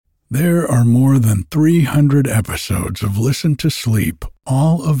There are more than 300 episodes of Listen to Sleep,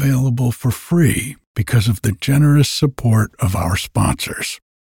 all available for free because of the generous support of our sponsors.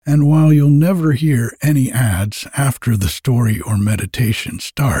 And while you'll never hear any ads after the story or meditation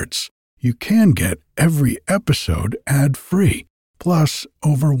starts, you can get every episode ad-free, plus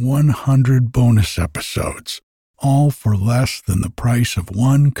over 100 bonus episodes, all for less than the price of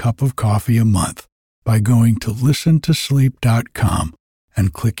one cup of coffee a month by going to listentosleep.com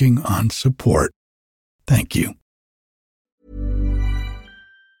and clicking on support. Thank you.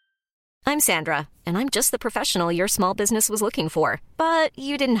 I'm Sandra, and I'm just the professional your small business was looking for. But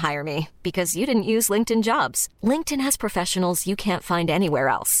you didn't hire me because you didn't use LinkedIn Jobs. LinkedIn has professionals you can't find anywhere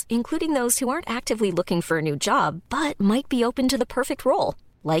else, including those who aren't actively looking for a new job, but might be open to the perfect role,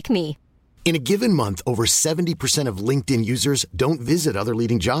 like me. In a given month, over 70% of LinkedIn users don't visit other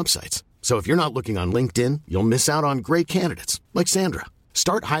leading job sites. So if you're not looking on LinkedIn, you'll miss out on great candidates like Sandra.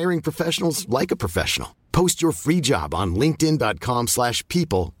 Start hiring professionals like a professional. Post your free job on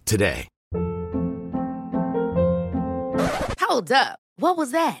linkedin.com/people today. Hold up. What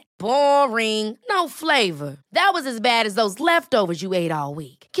was that? Boring. No flavor. That was as bad as those leftovers you ate all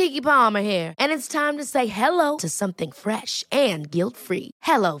week. Keke Palmer here. And it's time to say hello to something fresh and guilt-free.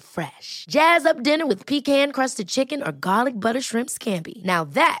 Hello Fresh. Jazz up dinner with pecan-crusted chicken or garlic butter shrimp scampi. Now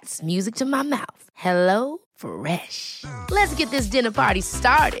that's music to my mouth. Hello Fresh. Let's get this dinner party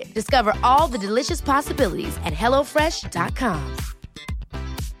started. Discover all the delicious possibilities at hellofresh.com.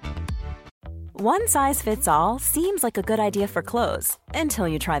 One size fits all seems like a good idea for clothes until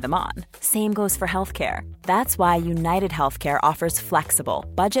you try them on. Same goes for healthcare. That's why United Healthcare offers flexible,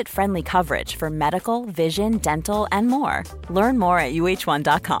 budget-friendly coverage for medical, vision, dental, and more. Learn more at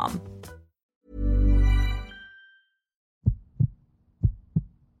uh1.com.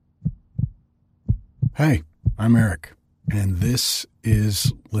 Hey, I'm Eric, and this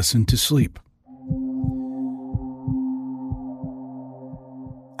is Listen to Sleep.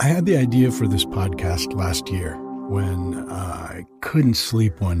 I had the idea for this podcast last year when I couldn't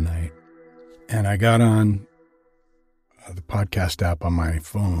sleep one night, and I got on the podcast app on my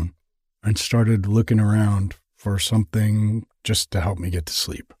phone and started looking around for something just to help me get to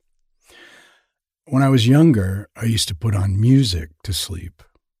sleep. When I was younger, I used to put on music to sleep,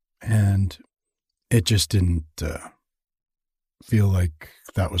 and it just didn't feel like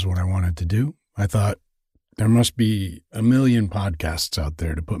that was what I wanted to do. I thought there must be a million podcasts out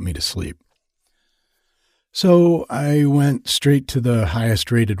there to put me to sleep. So I went straight to the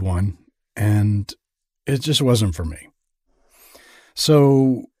highest rated one, and it just wasn't for me.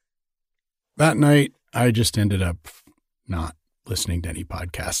 So that night, I just ended up not listening to any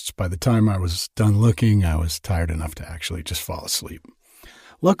podcasts. By the time I was done looking, I was tired enough to actually just fall asleep.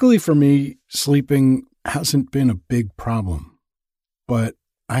 Luckily for me, sleeping hasn't been a big problem, but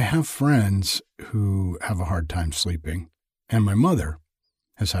I have friends who have a hard time sleeping, and my mother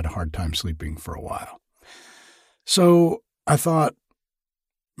has had a hard time sleeping for a while. So I thought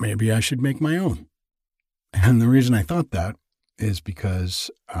maybe I should make my own. And the reason I thought that is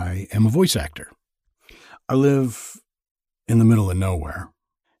because I am a voice actor. I live in the middle of nowhere,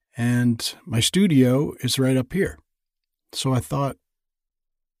 and my studio is right up here. So I thought,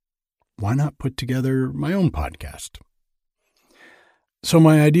 why not put together my own podcast? So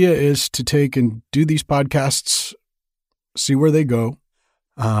my idea is to take and do these podcasts, see where they go.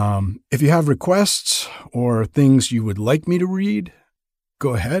 If you have requests or things you would like me to read,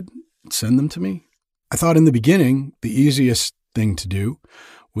 go ahead, send them to me. I thought in the beginning, the easiest thing to do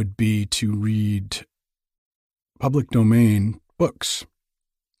would be to read public domain books.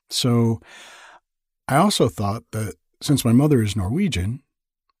 So I also thought that since my mother is Norwegian,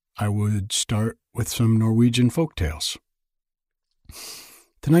 I would start with some Norwegian folktales.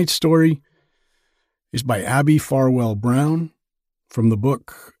 Tonight's story is by Abby Farwell Brown from the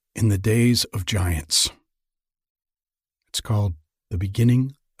book In the Days of Giants. It's called The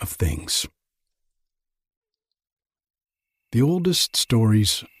Beginning of Things. The oldest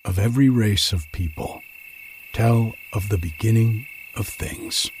stories of every race of people tell of the beginning of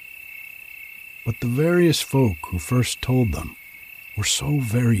things. But the various folk who first told them were so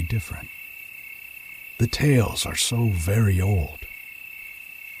very different. The tales are so very old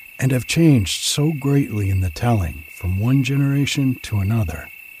and have changed so greatly in the telling from one generation to another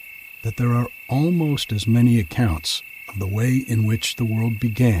that there are almost as many accounts of the way in which the world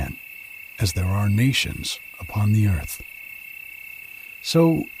began as there are nations upon the earth.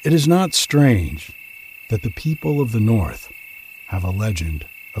 So it is not strange that the people of the North have a legend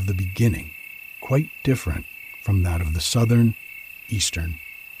of the beginning quite different from that of the Southern, Eastern,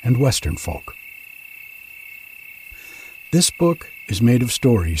 and Western folk. This book is made of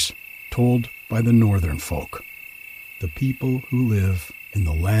stories told by the northern folk, the people who live in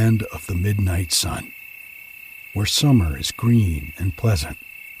the land of the midnight sun, where summer is green and pleasant,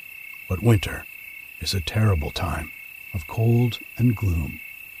 but winter is a terrible time of cold and gloom,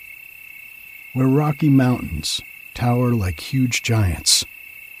 where rocky mountains tower like huge giants,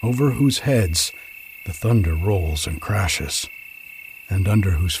 over whose heads the thunder rolls and crashes, and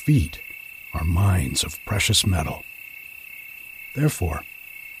under whose feet are mines of precious metal. Therefore,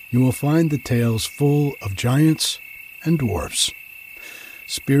 you will find the tales full of giants and dwarfs,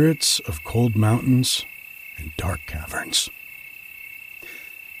 spirits of cold mountains and dark caverns.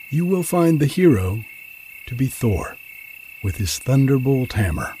 You will find the hero to be Thor, with his thunderbolt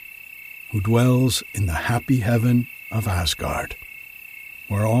hammer, who dwells in the happy heaven of Asgard,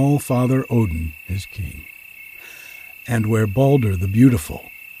 where All-Father Odin is king, and where Balder the Beautiful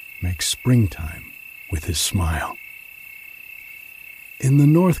makes springtime with his smile. In the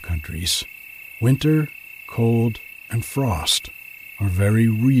North Countries, winter, cold, and frost are very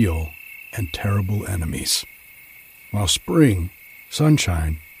real and terrible enemies, while spring,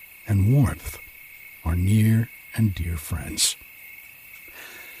 sunshine, and warmth are near and dear friends.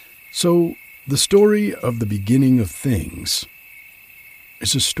 So, the story of the beginning of things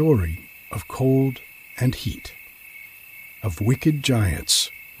is a story of cold and heat, of wicked giants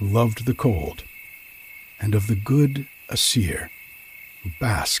who loved the cold, and of the good Aesir who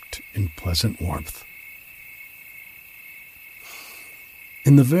basked in pleasant warmth.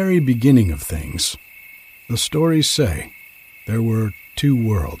 In the very beginning of things, the stories say there were two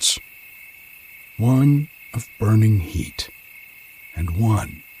worlds, one of burning heat and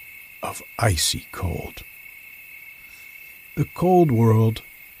one of icy cold. The cold world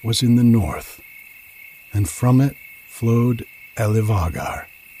was in the north, and from it flowed Elivagar,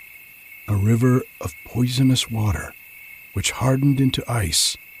 a river of poisonous water which hardened into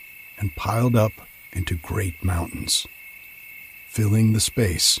ice and piled up into great mountains, filling the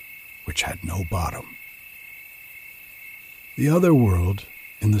space which had no bottom. The other world,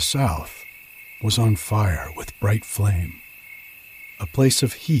 in the south, was on fire with bright flame, a place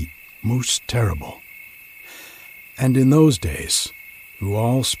of heat most terrible. And in those days, through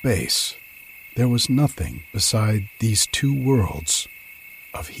all space, there was nothing beside these two worlds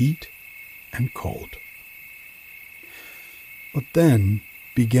of heat and cold. But then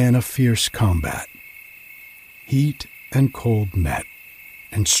began a fierce combat. Heat and cold met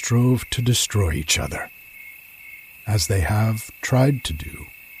and strove to destroy each other, as they have tried to do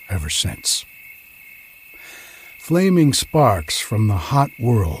ever since. Flaming sparks from the hot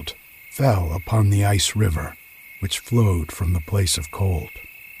world fell upon the ice river, which flowed from the place of cold.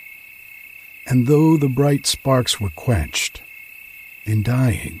 And though the bright sparks were quenched, in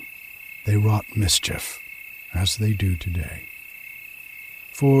dying they wrought mischief, as they do today.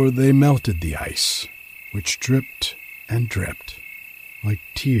 For they melted the ice, which dripped and dripped, like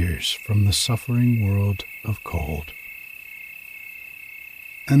tears from the suffering world of cold.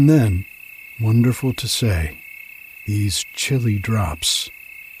 And then, wonderful to say, these chilly drops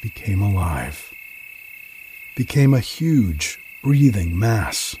became alive, became a huge, breathing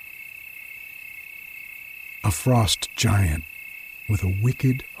mass. A frost giant with a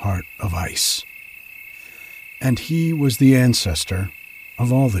wicked heart of ice. And he was the ancestor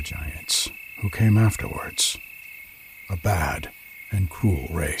of all the giants who came afterwards, a bad and cruel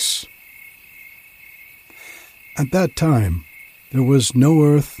race. At that time, there was no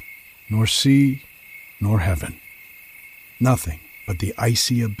earth, nor sea, nor heaven, nothing but the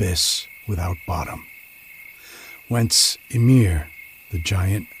icy abyss without bottom, whence Ymir, the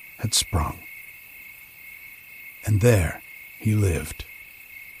giant, had sprung. And there he lived,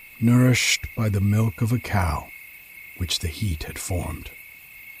 nourished by the milk of a cow, which the heat had formed.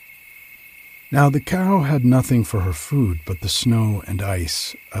 Now the cow had nothing for her food but the snow and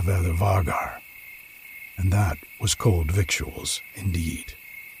ice of Elivagar, and that was cold victuals indeed.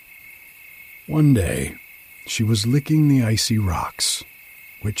 One day she was licking the icy rocks,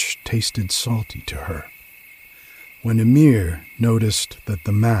 which tasted salty to her, when Ymir noticed that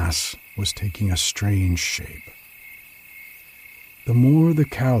the mass was taking a strange shape. The more the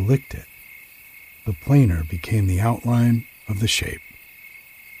cow licked it, the plainer became the outline of the shape.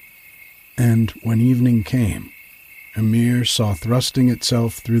 And when evening came, Ymir saw thrusting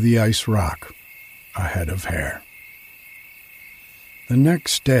itself through the ice rock a head of hair. The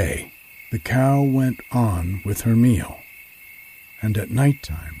next day, the cow went on with her meal, and at night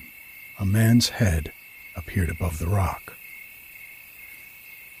time, a man's head appeared above the rock.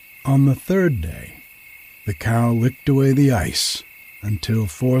 On the third day, the cow licked away the ice until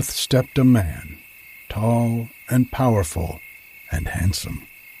forth stepped a man, tall and powerful and handsome.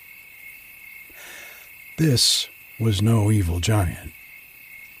 This was no evil giant,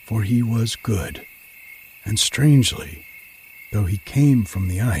 for he was good, and strangely, though he came from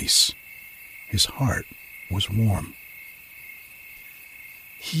the ice, his heart was warm.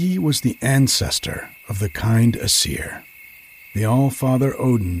 He was the ancestor of the kind Aesir. The All-Father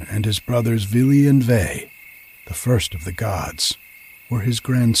Odin and his brothers Vili and Ve, the first of the gods, were his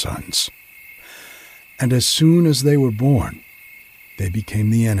grandsons. And as soon as they were born, they became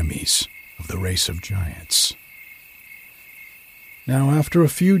the enemies of the race of giants. Now, after a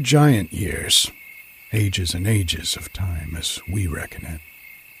few giant years, ages and ages of time as we reckon it,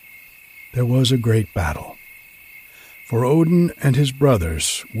 there was a great battle. For Odin and his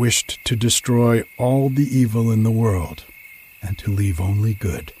brothers wished to destroy all the evil in the world and to leave only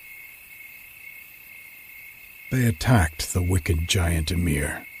good. They attacked the wicked giant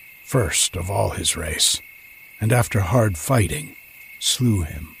Ymir, first of all his race, and after hard fighting, slew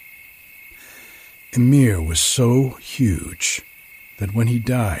him. Ymir was so huge that when he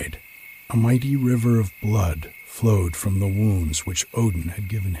died, a mighty river of blood flowed from the wounds which Odin had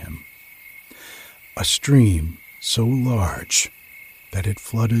given him. A stream so large that it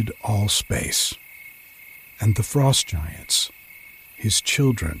flooded all space, and the frost giants, his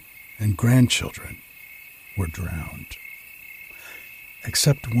children and grandchildren, were drowned,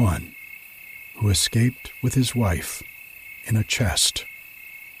 except one who escaped with his wife in a chest.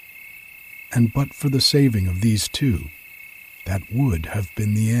 And but for the saving of these two, that would have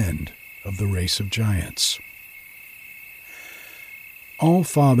been the end of the race of giants.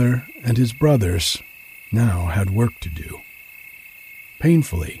 All-Father and his brothers now had work to do.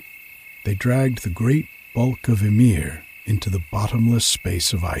 Painfully, they dragged the great bulk of Ymir into the bottomless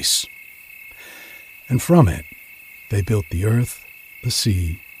space of ice. And from it, they built the earth, the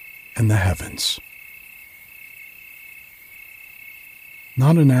sea, and the heavens.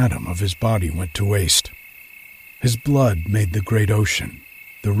 Not an atom of his body went to waste. His blood made the great ocean,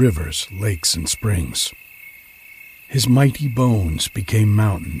 the rivers, lakes, and springs. His mighty bones became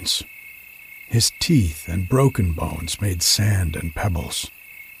mountains. His teeth and broken bones made sand and pebbles.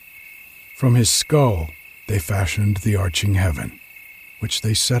 From his skull they fashioned the arching heaven, which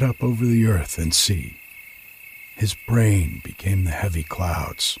they set up over the earth and sea. His brain became the heavy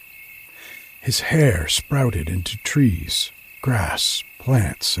clouds. His hair sprouted into trees, grass,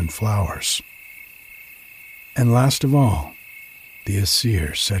 plants, and flowers. And last of all, the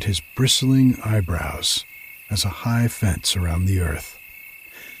Aesir set his bristling eyebrows as a high fence around the earth,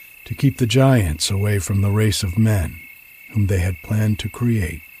 to keep the giants away from the race of men whom they had planned to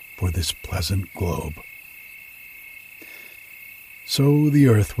create for this pleasant globe. So the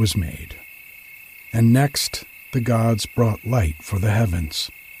earth was made, and next the gods brought light for the heavens.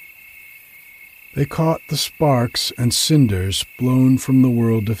 They caught the sparks and cinders blown from the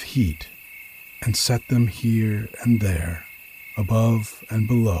world of heat, and set them here and there, above and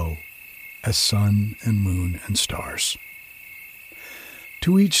below, as sun and moon and stars.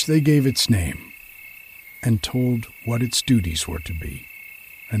 To each they gave its name, and told what its duties were to be,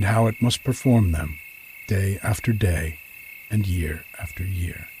 and how it must perform them, day after day, and year after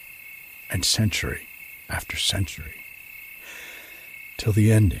year, and century after century, till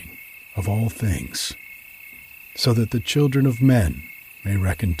the ending of all things, so that the children of men may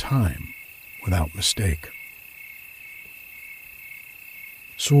reckon time without mistake.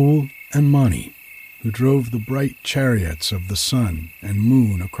 Sul and Mani, who drove the bright chariots of the sun and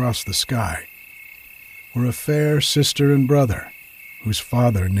moon across the sky, were a fair sister and brother, whose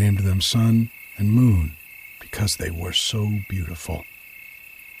father named them Sun and Moon because they were so beautiful.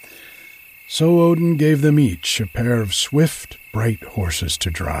 So Odin gave them each a pair of swift, bright horses to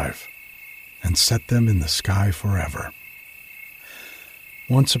drive, and set them in the sky forever.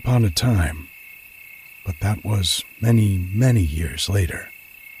 Once upon a time, but that was many, many years later,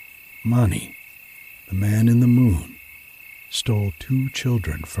 Mani, the man in the moon, stole 2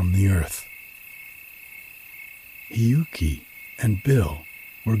 children from the earth. Hiuki and Bil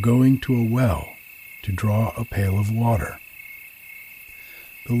were going to a well to draw a pail of water.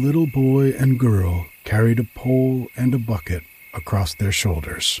 The little boy and girl carried a pole and a bucket across their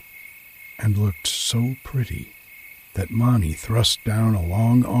shoulders, and looked so pretty that Mani thrust down a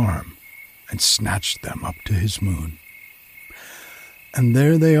long arm and snatched them up to his moon. And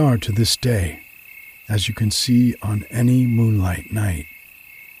there they are to this day, as you can see on any moonlight night,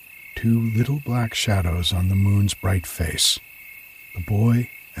 2 little black shadows on the moon's bright face, the boy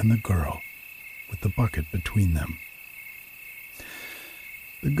and the girl, with the bucket between them.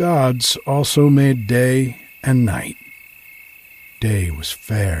 The gods also made day and night. Day was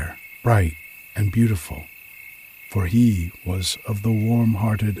fair, bright, and beautiful, for he was of the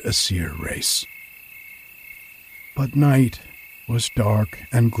warm-hearted Aesir race. But night was dark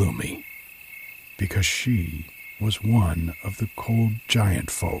and gloomy, because she was one of the cold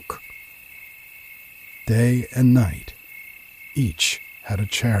giant folk. Day and night, each had a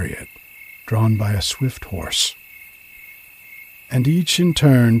chariot drawn by a swift horse, and each in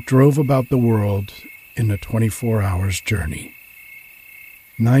turn drove about the world in a 24 hours journey.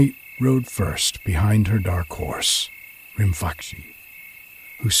 Night rode first behind her dark horse, Rimfakshi,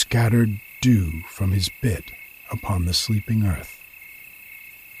 who scattered dew from his bit upon the sleeping earth.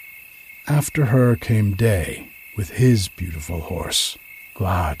 After her came Day with his beautiful horse,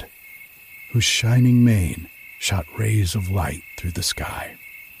 Glad, whose shining mane shot rays of light through the sky.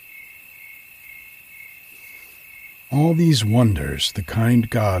 All these wonders the kind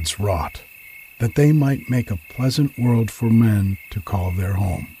gods wrought, that they might make a pleasant world for men to call their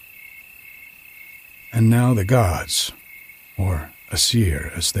home. And now the gods, or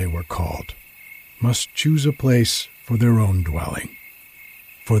Aesir as they were called, must choose a place for their own dwelling,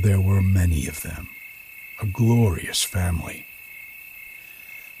 for there were many of them, a glorious family.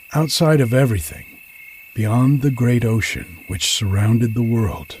 Outside of everything, beyond the great ocean which surrounded the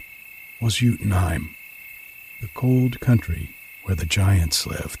world, was Jotunheim, the cold country where the giants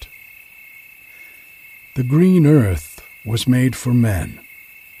lived. The green earth was made for men.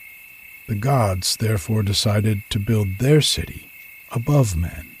 The gods therefore decided to build their city above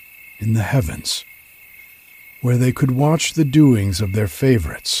men in the heavens, where they could watch the doings of their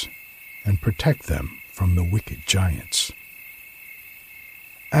favorites and protect them from the wicked giants.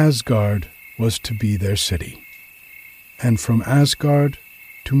 Asgard was to be their city, and from Asgard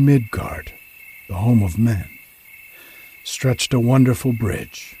to Midgard, the home of men, stretched a wonderful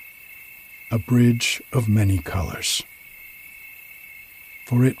bridge, a bridge of many colors.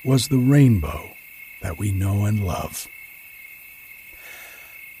 For it was the rainbow that we know and love.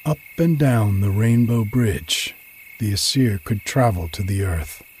 Up and down the rainbow bridge, the Aesir could travel to the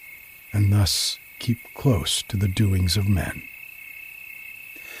earth, and thus keep close to the doings of men.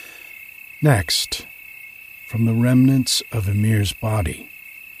 Next, from the remnants of Ymir's body,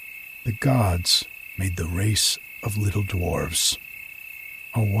 the gods made the race of little dwarves,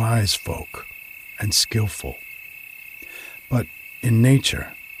 a wise folk and skillful, but in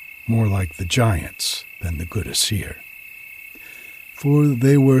nature more like the giants than the good Aesir. For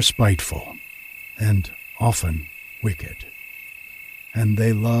they were spiteful and often wicked, and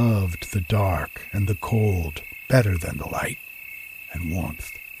they loved the dark and the cold better than the light and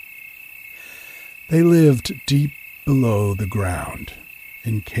warmth. They lived deep below the ground,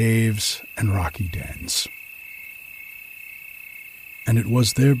 in caves and rocky dens. And it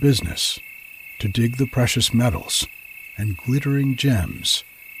was their business to dig the precious metals and glittering gems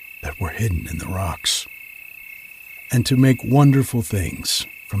that were hidden in the rocks, and to make wonderful things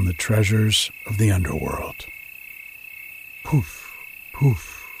from the treasures of the underworld. Poof,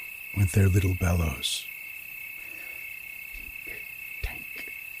 poof, went their little bellows. Tank,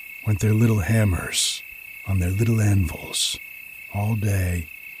 tank, went their little hammers on their little anvils all day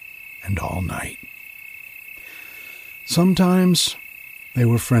and all night. Sometimes they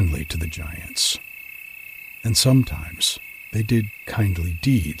were friendly to the giants, and sometimes they did kindly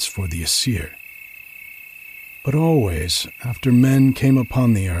deeds for the Aesir. But always, after men came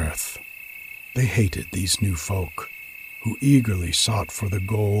upon the earth, they hated these new folk, who eagerly sought for the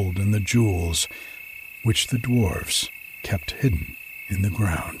gold and the jewels which the dwarves kept hidden in the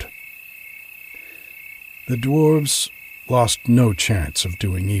ground. The dwarves lost no chance of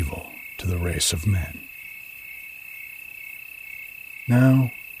doing evil to the race of men.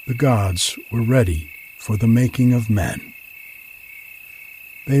 Now the gods were ready for the making of men.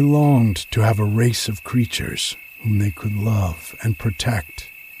 They longed to have a race of creatures whom they could love and protect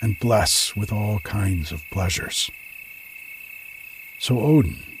and bless with all kinds of pleasures. So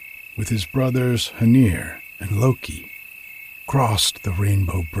Odin, with his brothers Hœnir and Loki, crossed the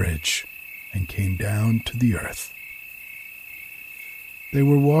rainbow bridge and came down to the earth. They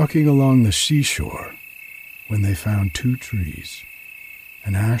were walking along the seashore when they found two trees,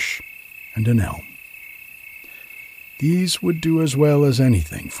 an ash and an elm. These would do as well as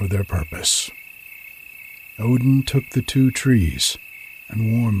anything for their purpose. Odin took the two trees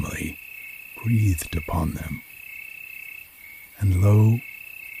and warmly breathed upon them. And lo,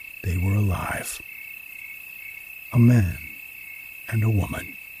 they were alive, a man and a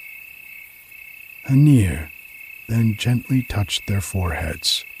woman. Hœnir then gently touched their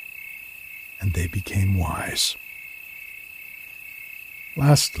foreheads, and they became wise.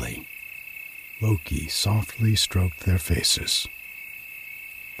 Lastly, Loki softly stroked their faces.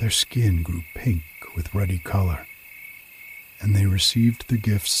 Their skin grew pink with ruddy color, and they received the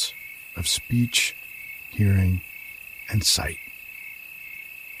gifts of speech, hearing, and sight.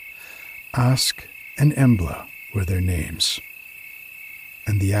 Ask and Embla were their names,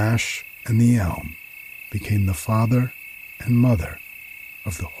 and the ash and the elm became the father and mother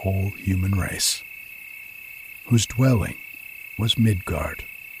of the whole human race, whose dwelling was Midgard,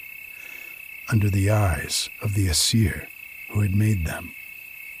 under the eyes of the Aesir who had made them.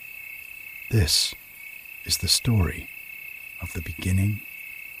 This is the story of the beginning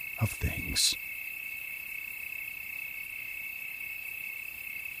of things.